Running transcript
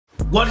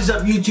What is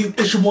up, YouTube?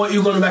 It's your boy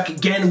Eagle back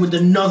again with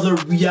another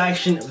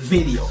reaction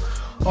video.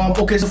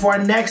 Okay, so for our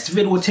next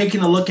video, we're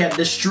taking a look at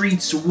the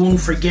streets won't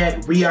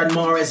forget Riyad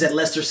Mahrez at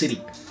Leicester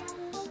City.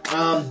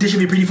 This should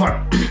be pretty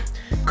fun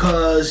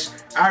because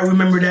I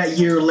remember that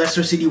year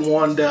Leicester City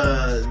won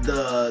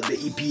the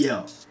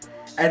EPL,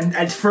 and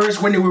at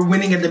first when they were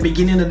winning at the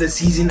beginning of the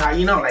season,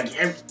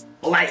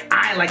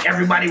 like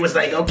everybody was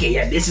like, okay,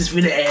 yeah, this is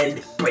finna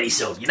end pretty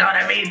soon. You know what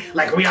I mean?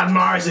 Like Riyad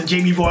Mahrez and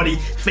Jamie Vardy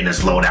finna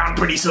slow down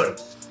pretty soon.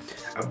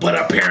 But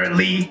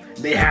apparently,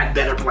 they had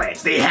better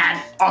plans. They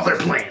had other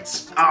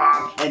plans.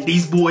 And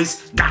these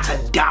boys got to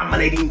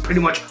dominating pretty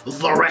much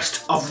the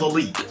rest of the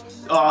league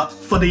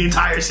for the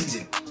entire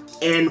season.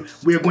 And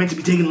we're going to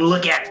be taking a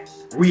look at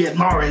Riyad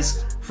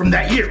Mahrez from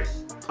that year.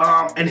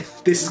 And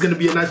this is going to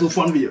be a nice little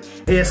fun video.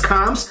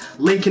 Ascomps,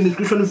 link in the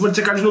description if you want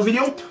to check out this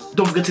video.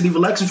 Don't forget to leave a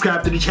like,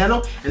 subscribe to the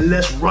channel, and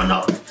let's run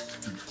up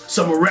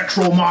some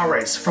retro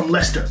Mahrez from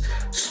Leicester.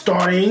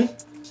 Starting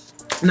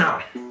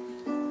now.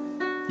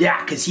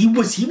 Yeah, because he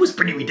was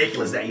pretty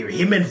ridiculous that year.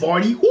 Him and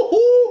Vardy,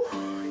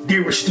 woohoo! They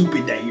were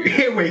stupid that year.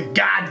 They were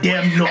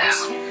goddamn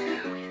nuts.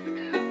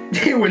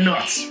 They were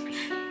nuts.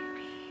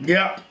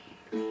 Yep.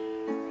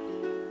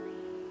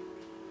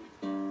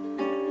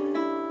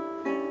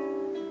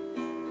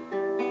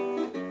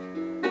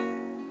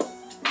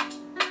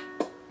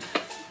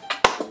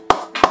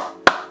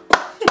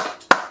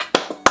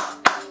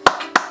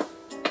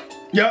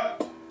 Yep.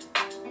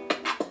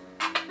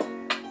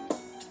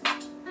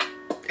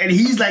 And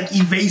he's like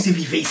evasive.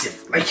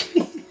 Like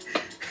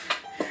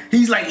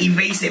he's like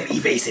evasive.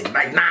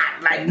 Like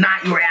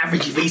not your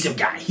average evasive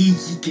guy. He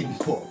can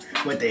pull.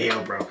 What the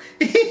hell, bro? What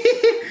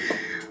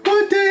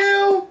the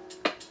hell?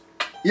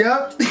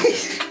 Yep.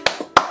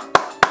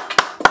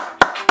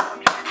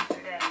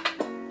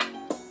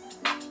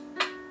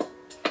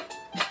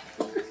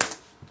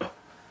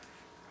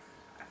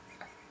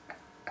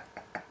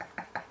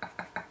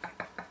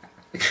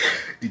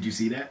 Did you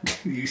see that?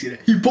 Did you see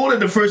that? He pulled it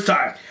the first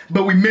time,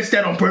 but we missed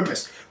that on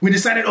purpose. We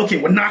decided, okay,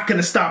 we're not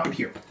gonna stop it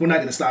here. We're not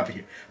gonna stop it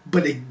here.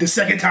 But the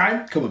second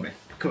time, come on, man.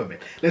 Come on, man.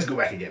 Let's go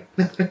back again.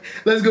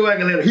 Let's go back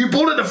a little. He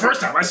pulled it the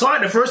first time. I saw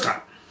it the first time.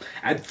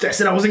 I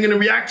said I wasn't gonna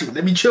react to it.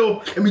 Let me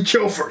chill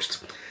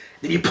first.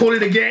 Then he pulled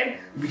it again.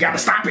 We gotta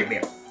stop it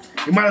now.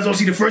 You might as well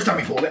see the first time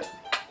he pulled it.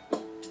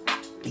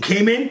 He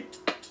came in.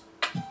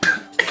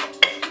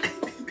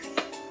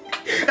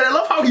 And I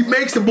love how he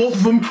makes the both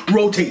of them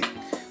rotate.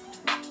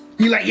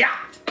 He like, yeah,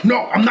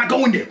 no, I'm not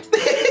going there.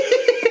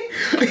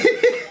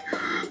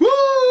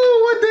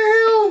 Woo, what the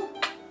hell?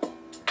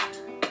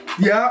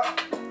 Yeah.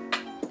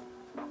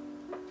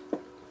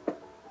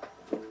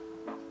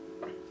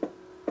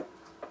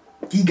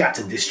 He got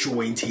to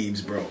destroying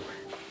teams, bro.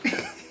 He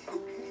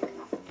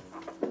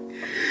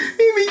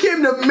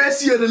became the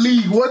Messi of the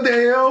league. What the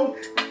hell?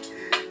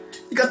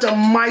 He got the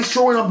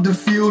maestroing up the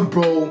field,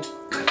 bro.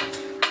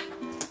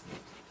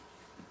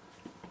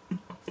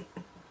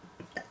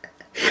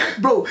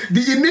 Bro,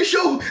 the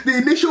initial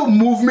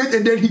movement,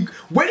 and then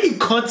when he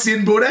cuts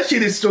in, bro, that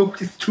shit is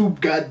too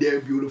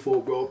goddamn beautiful,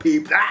 bro.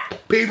 Peep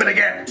it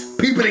again.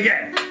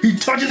 He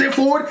touches it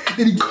forward,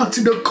 then he cuts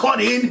it. The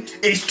cut in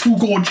is too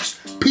gorgeous.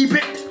 Peep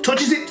it,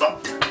 touches it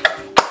up.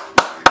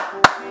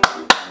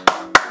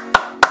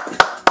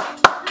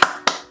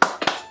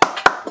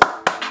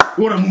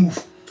 What a move.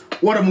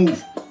 What a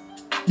move.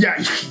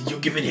 Yeah, you're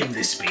giving him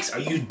this space. Are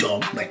you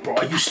dumb? Like, bro,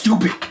 are you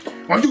stupid?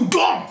 Are you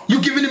dumb?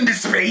 You giving him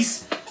this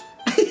space?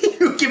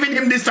 You're giving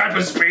him this type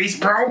of space,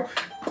 bro?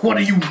 What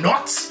are you,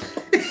 nuts?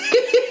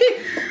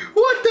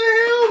 What the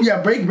hell?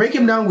 Yeah, break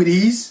him down with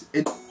ease.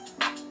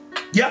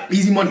 Yep,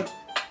 easy money.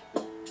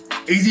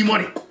 Easy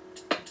money.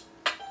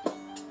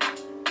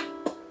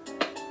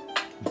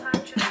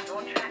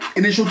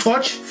 Initial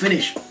touch,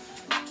 finish.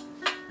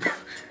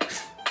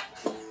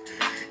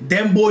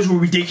 Them boys were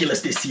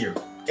ridiculous this year.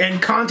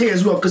 And Kante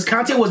as well, because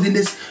Kante was in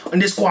this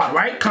squad,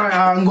 right?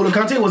 N'Golo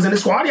Kante was in the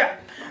squad, yeah.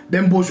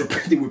 Them boys were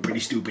pretty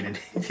stupid, and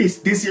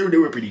this year they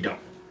were pretty dumb.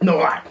 No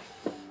lie.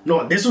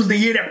 No, this was the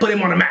year that put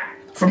him on the map.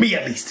 For me,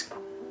 at least.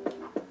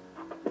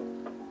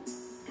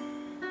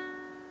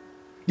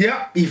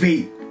 Yeah,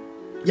 evade.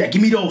 Yeah,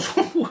 give me those.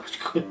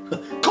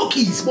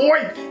 Cookies,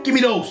 boy. Give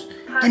me those.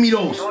 Give me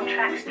those.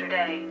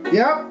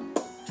 Yeah.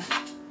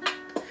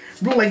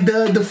 Bro, like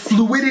the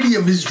fluidity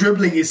of his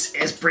dribbling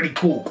is pretty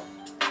cool.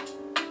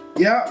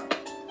 Yeah.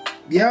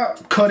 Yeah,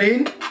 cut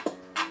in.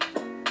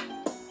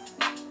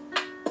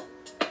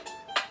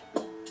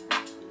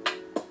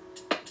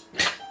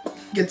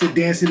 Get to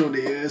dancing on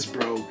the ass,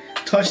 bro.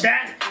 Touch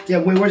that. Yeah,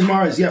 wait, where's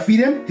Mahrez? Yeah,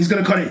 feed him. He's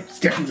gonna cut in. He's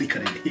definitely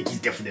cutting in.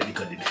 He's definitely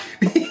cutting in.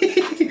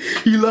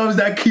 He loves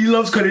that. He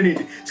loves cutting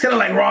in. It's kind of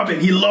like Robin.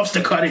 He loves to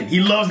cut in. He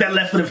loves that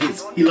left foot of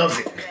his. He loves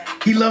it.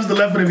 He loves the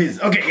left foot of his.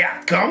 Okay,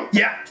 yeah, come.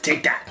 Yeah,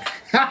 take that.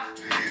 Ha.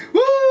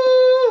 Woo.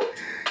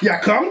 Yeah,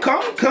 come.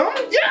 Yeah, come.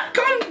 Yeah,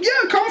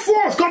 come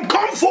forth. Come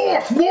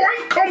forth, boy.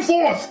 Come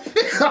forth.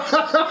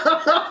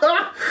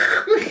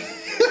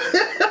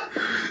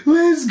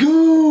 Let's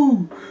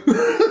go.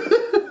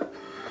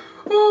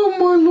 Oh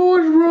my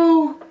lord,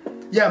 bro.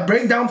 Yeah,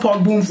 break down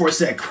Pog Boom for a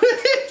sec.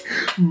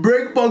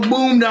 Break Pug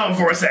Boom down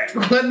for a sec.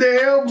 What the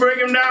hell? Break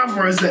him down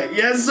for a sec.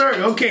 Yes,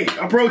 sir. Okay,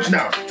 approach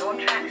now.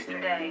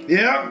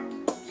 Yep.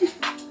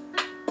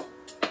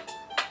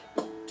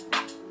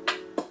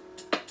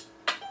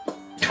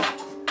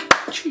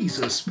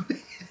 Jesus.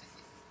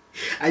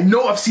 I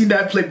know I've seen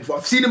that play before.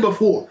 I've seen it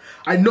before.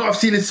 I know I've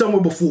seen it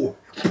somewhere before.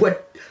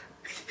 But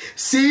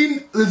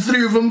seeing the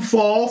three of them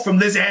fall from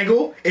this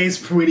angle is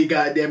pretty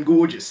goddamn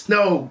gorgeous.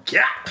 No,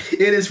 yeah,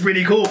 it is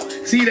pretty cool.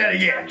 See that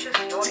again.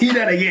 See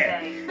that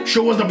again.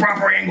 Show us the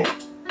proper angle.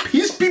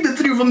 He's the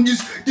three of them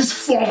just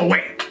fall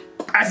away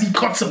as he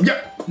cuts them.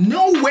 Yeah.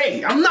 No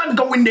way. I'm not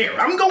going there.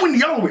 I'm going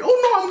the other way. Oh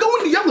no, I'm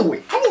going the other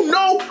way. Oh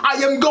no, I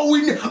am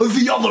going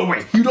the other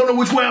way. You don't know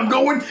which way I'm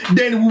going?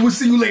 Then we will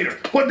see you later.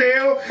 What the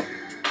hell?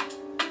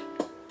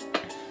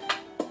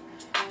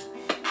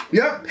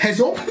 Yep, heads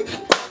up.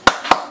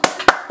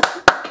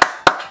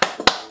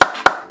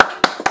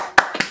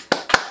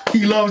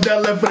 He loves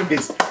that left foot of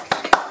his.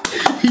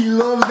 He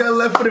loves that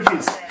left foot of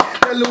his.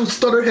 That little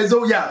stutter heads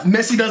up. Yeah,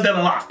 Messi does that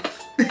a lot.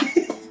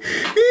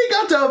 He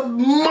got to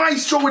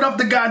maestro it up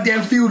the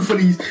goddamn field for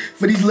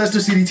these Leicester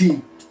City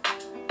team.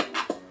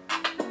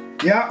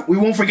 Yeah, we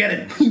won't forget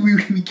it.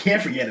 We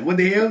can't forget it. What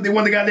the hell? They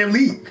won the goddamn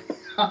league.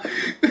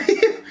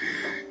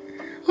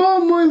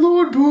 Oh my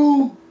lord,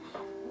 bro.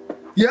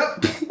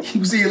 Yep.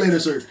 We'll see you later,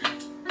 sir.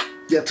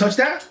 Yeah, touch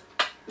that.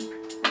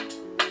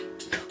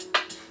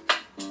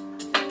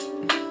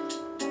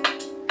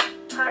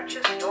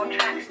 Purchase your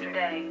tracks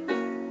today.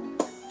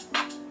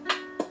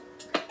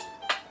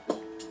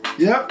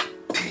 Yep.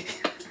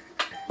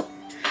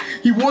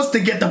 He wants to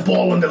get the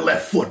ball on the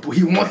left foot, but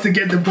he wants to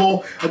get the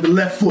ball on the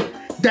left foot.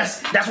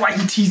 That's why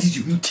he teases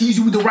you. He teases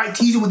you with the right,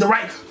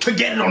 to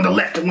get it on the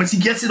left. And once he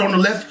gets it on the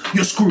left,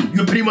 you're screwed.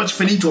 You're pretty much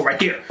finito right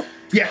there.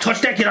 Yeah,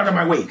 touch that, get out of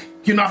my way.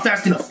 You're not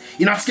fast enough.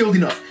 You're not skilled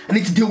enough. I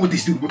need to deal with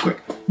this dude real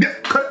quick. Yeah,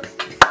 cut.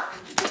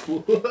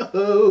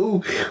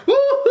 Whoa.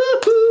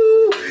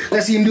 Woo-hoo-hoo.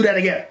 Let's see him do that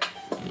again.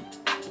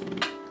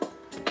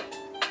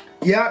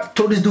 Yeah,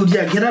 told this dude,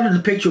 yeah, get out of the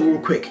picture real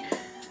quick.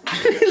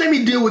 Let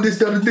me deal with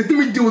this other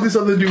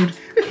dude.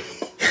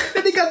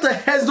 Then they got the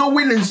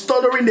hezo in and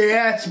stutter in their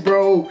ass,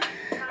 bro.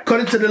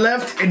 Cut it to the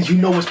left, and you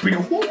know it's pretty.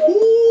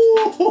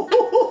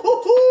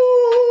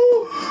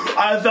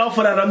 I fell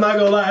for that. I'm not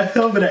gonna lie. I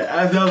fell for that.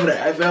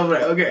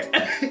 Okay.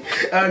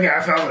 Okay,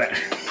 I fell for that.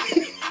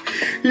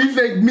 He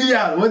faked me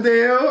out. What the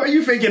hell? Are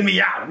you faking me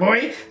out,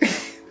 boy?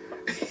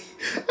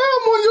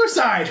 I'm on your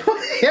side. What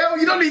the hell?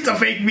 You don't need to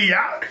fake me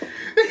out.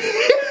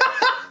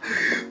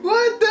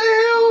 What the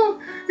hell?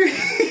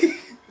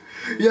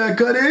 Yeah,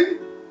 cut in.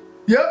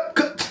 Yep,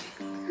 cut.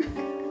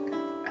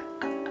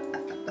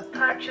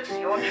 Purchase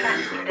your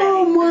tracks today.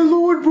 Oh my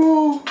lord,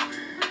 bro.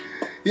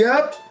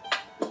 Yep.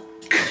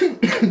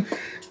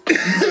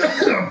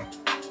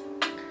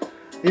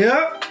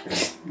 Yep.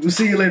 We'll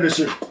see you later,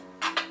 sir.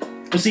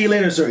 We'll see you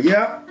later, sir.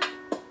 Yep.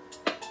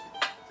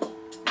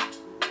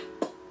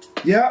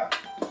 Yep.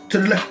 To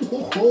the left.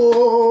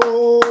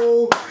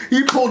 Oh,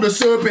 he pulled the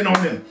serpent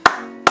on him.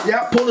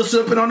 Yeah, pull the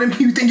serpent on him.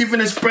 You think you're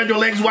gonna spread your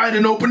legs wide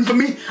and open for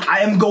me? I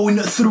am going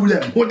through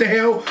them. What the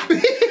hell?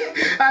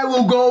 I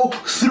will go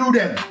through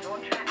them.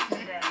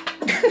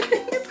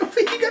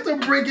 He got to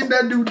breaking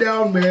that dude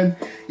down, man.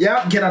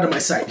 Yeah, get out of my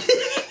sight.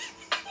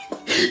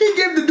 He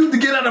gave the dude to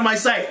get out of my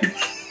sight. He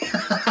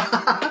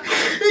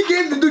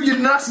gave the dude, you're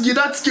not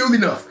skilled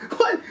enough.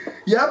 What?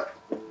 Yep.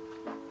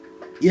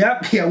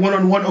 Yep. Yeah,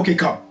 one-on-one. Okay,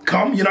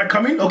 come. You're not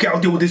coming? Okay, I'll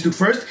deal with this dude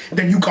first, and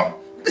then you come.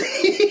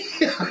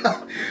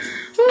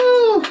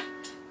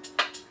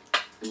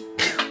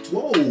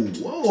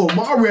 Whoa,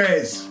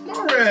 Mahrez.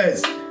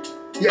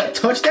 Yeah,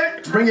 touch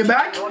that, bring it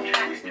back,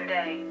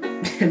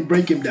 and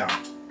break him down.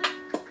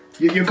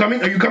 You're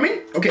coming? Are you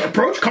coming? Okay,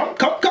 approach, come,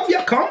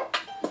 yeah, come.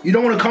 You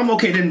don't want to come?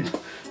 Okay, then.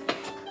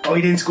 Oh,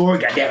 he didn't score,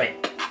 god damn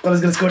it. Thought I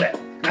was gonna score that.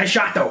 Nice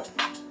shot, though.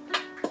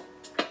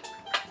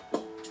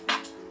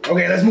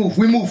 Okay, let's move,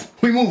 we move.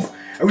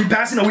 Are we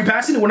passing?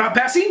 We're not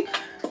passing?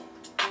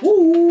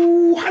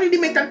 Ooh, how did he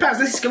make that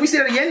pass? Can we see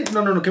that again?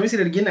 No, can we see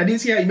that again? I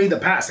didn't see how he made the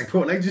pass. Like,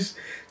 bro, like, just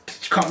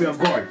caught me off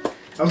guard.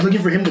 I was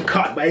looking for him to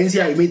cut, but I didn't see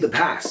how he made the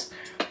pass.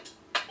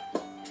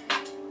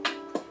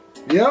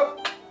 Yep.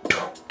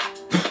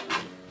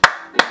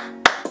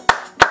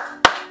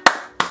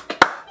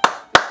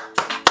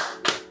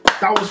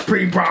 That was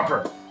pretty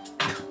proper.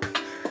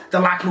 The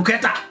La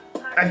Croqueta.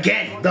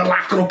 Again, the La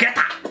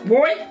Croqueta.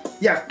 Boy.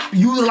 Yeah,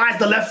 utilize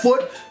the left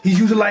foot. He's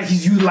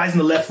utilizing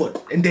the left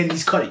foot. And then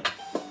he's cutting.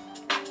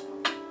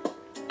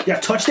 Yeah,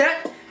 touch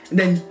that. And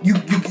then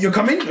you're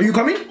coming? Are you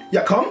coming?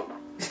 Yeah, come.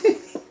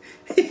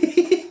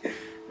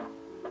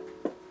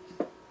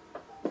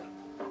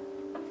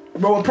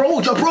 Bro,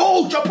 approach.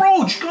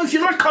 If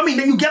you're not coming,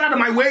 then you get out of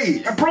my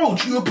way.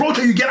 You approach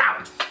or you get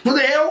out. What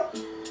the hell?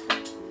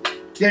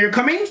 Yeah, you're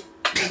coming?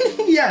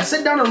 Yeah,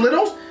 sit down a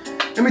little.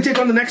 Let me take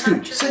on the next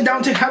dude. Sit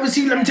down, have a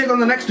seat, let me take on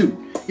the next dude.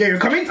 Yeah, you're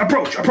coming?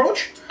 Approach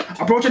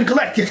and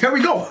collect. Yeah, here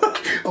we go.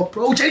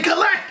 Approach and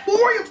collect,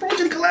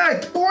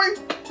 boy.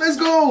 Let's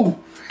go.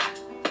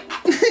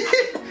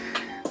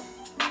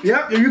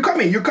 Yeah, are you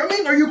coming?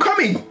 Are you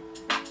coming?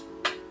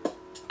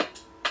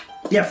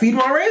 Yeah, feed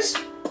Mahrez.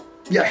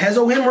 Yeah,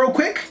 Hezo him real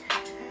quick.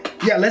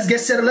 Yeah, let's get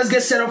set up. Let's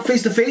get set up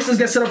face to face. Let's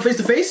get set up face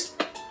to face.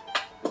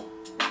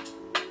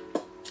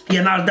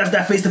 Yeah, now that's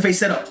that face to face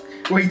setup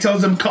where he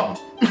tells them come.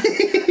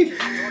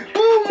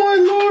 Oh my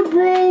lord,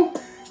 bro.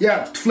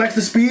 Yeah, flex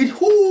the speed.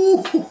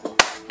 Ooh.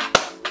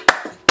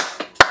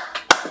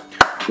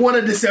 What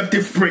a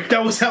deceptive prick.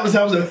 That was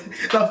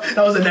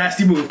a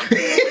nasty move.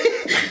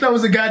 That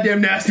was a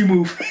goddamn nasty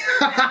move.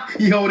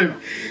 He hold him.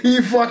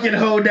 He fucking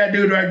hold that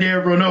dude right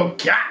there, bro. No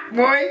God,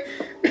 boy.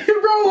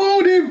 Bro,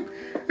 hold him.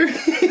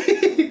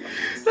 That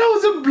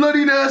was a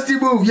bloody nasty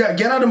move. Yeah,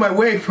 get out of my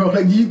way, bro.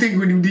 Like,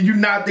 did you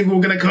not think we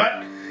were gonna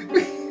cut?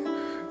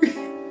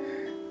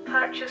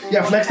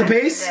 Yeah, flex the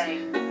pace.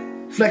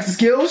 Flex the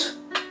skills.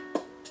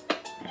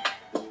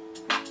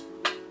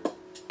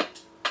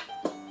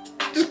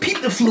 Just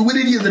peep the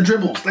fluidity of the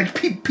dribbles. Like,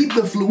 peep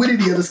the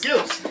fluidity of the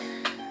skills.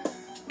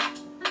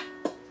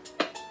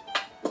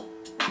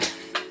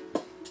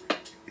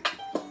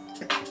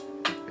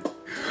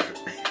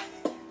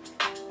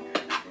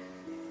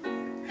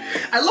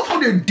 I love how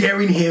they're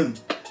daring him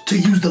to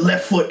use the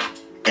left foot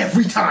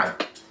every time.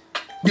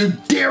 They're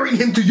daring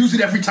him to use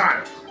it every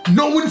time,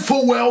 knowing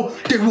full well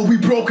they will be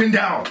broken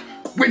down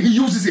when he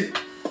uses it.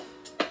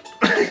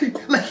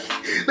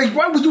 like,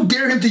 why would you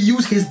dare him to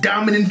use his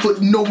dominant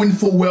foot, knowing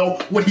full well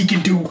what he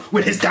can do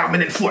with his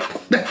dominant foot?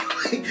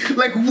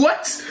 Like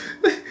what?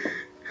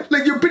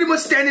 Like, you're pretty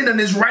much standing on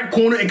his right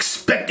corner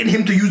expecting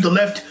him to use the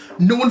left,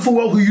 knowing full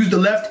well who used the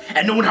left,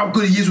 and knowing how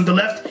good he is with the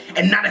left,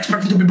 and not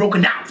expecting to be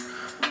broken down.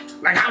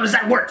 Like, how does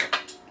that work?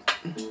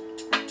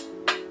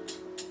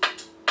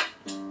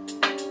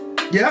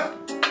 Yeah.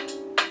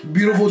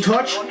 Beautiful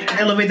touch.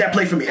 Elevate that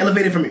play for me.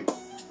 Elevate it for me.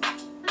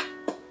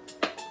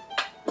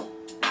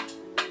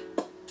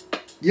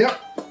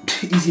 Yep.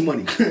 Easy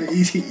money.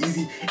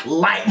 Easy.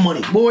 Light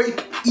money, boy.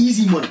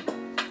 Easy money.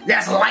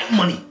 That's light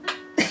money.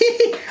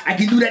 I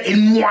can do that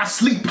in my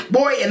sleep.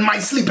 Boy, in my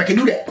sleep, I can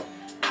do that.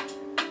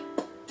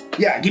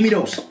 Yeah, give me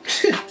those.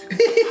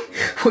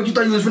 What, you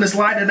thought you was finna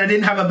slide and I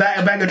didn't have a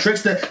bag of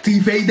tricks to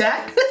evade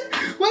that?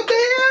 What the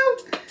hell?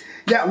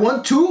 Yeah,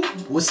 1, 2.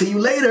 We'll see you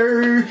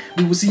later.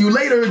 We will see you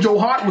later, Joe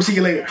Hart. We'll see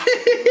you later.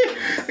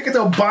 Look at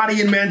the body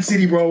in Man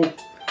City, bro.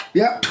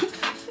 Yep.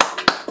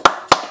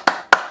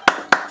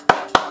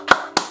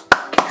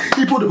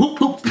 He pulled the hoop.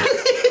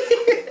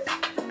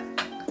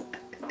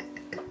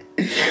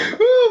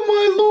 Oh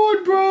my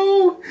lord,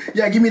 bro.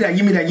 Yeah, give me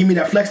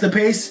that. Flex the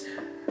pace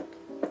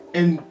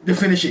and the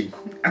finishing.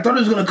 I thought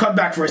it was gonna cut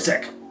back for a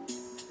sec.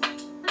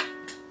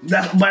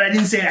 But I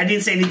didn't say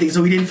anything,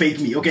 so he didn't fake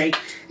me, okay?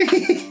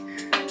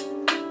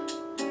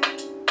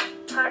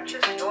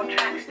 Purchase your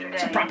tracks today.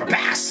 It's a proper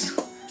pass.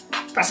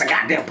 That's a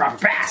goddamn proper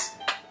pass.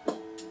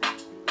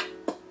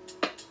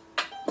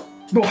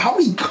 Bro, how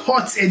he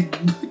cuts and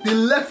the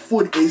left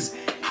foot is,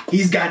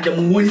 he's got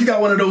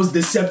one of those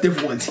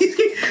deceptive ones.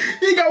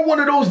 He got one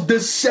of those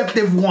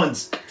deceptive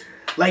ones.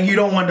 Like, you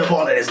don't want the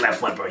ball in his left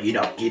foot, bro. You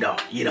don't.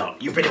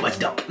 You pretty much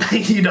don't.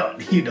 You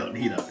don't.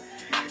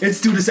 It's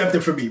too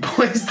deceptive for me,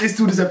 boys. It's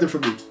too deceptive for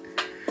me.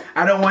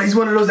 I don't want. He's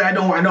one of those that I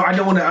don't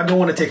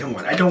want to take him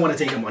on. I don't want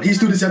to take him on. He's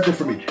too deceptive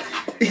for me.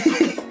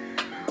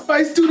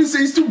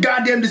 He's too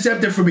goddamn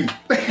deceptive for me.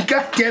 Like,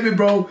 god damn it,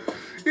 bro.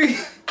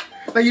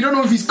 Like, you don't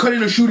know if he's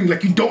cutting or shooting.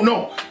 Like, you don't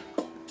know.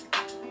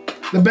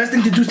 The best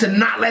thing to do is to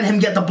not let him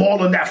get the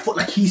ball on that foot.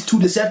 Like, he's too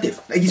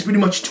deceptive. Like, he's pretty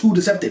much too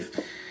deceptive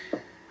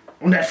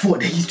on that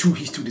foot. He's too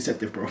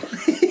deceptive, bro.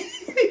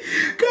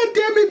 God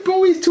damn it,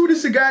 bro. He's too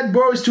deceptive.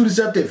 Bro, he's too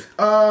deceptive.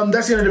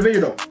 That's the end of the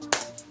video, though.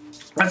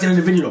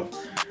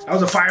 That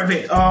was a fire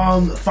vid.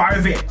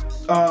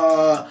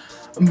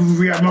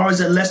 Riyad Mahrez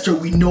at Leicester,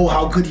 we know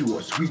how good he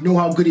was.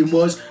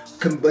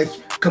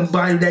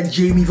 Combined with that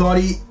Jamie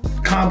Vardy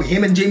combo,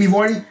 him and Jamie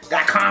Vardy,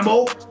 that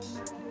combo,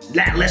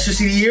 that Leicester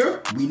City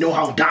year, we know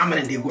how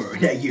dominant they were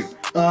that year.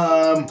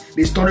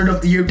 They started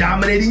off the year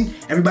dominating.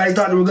 Everybody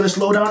thought they were gonna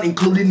slow down,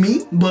 including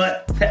me,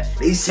 but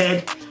they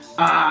said,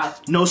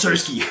 no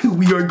sirski.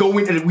 We are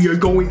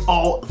going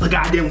all the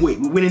goddamn way.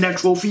 We're winning that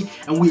trophy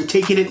and we are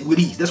taking it with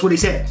ease. That's what they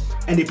said.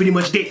 And they pretty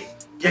much did.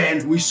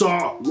 And we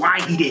saw why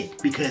he did,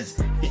 because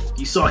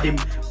you saw him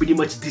pretty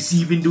much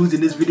deceiving dudes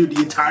in this video,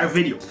 the entire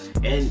video,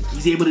 and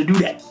he's able to do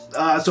that.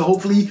 So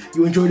hopefully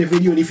you enjoyed the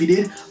video, and if you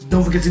did,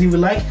 don't forget to leave a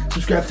like,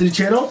 subscribe to the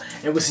channel,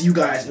 and we'll see you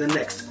guys in the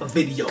next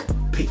video.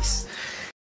 Peace.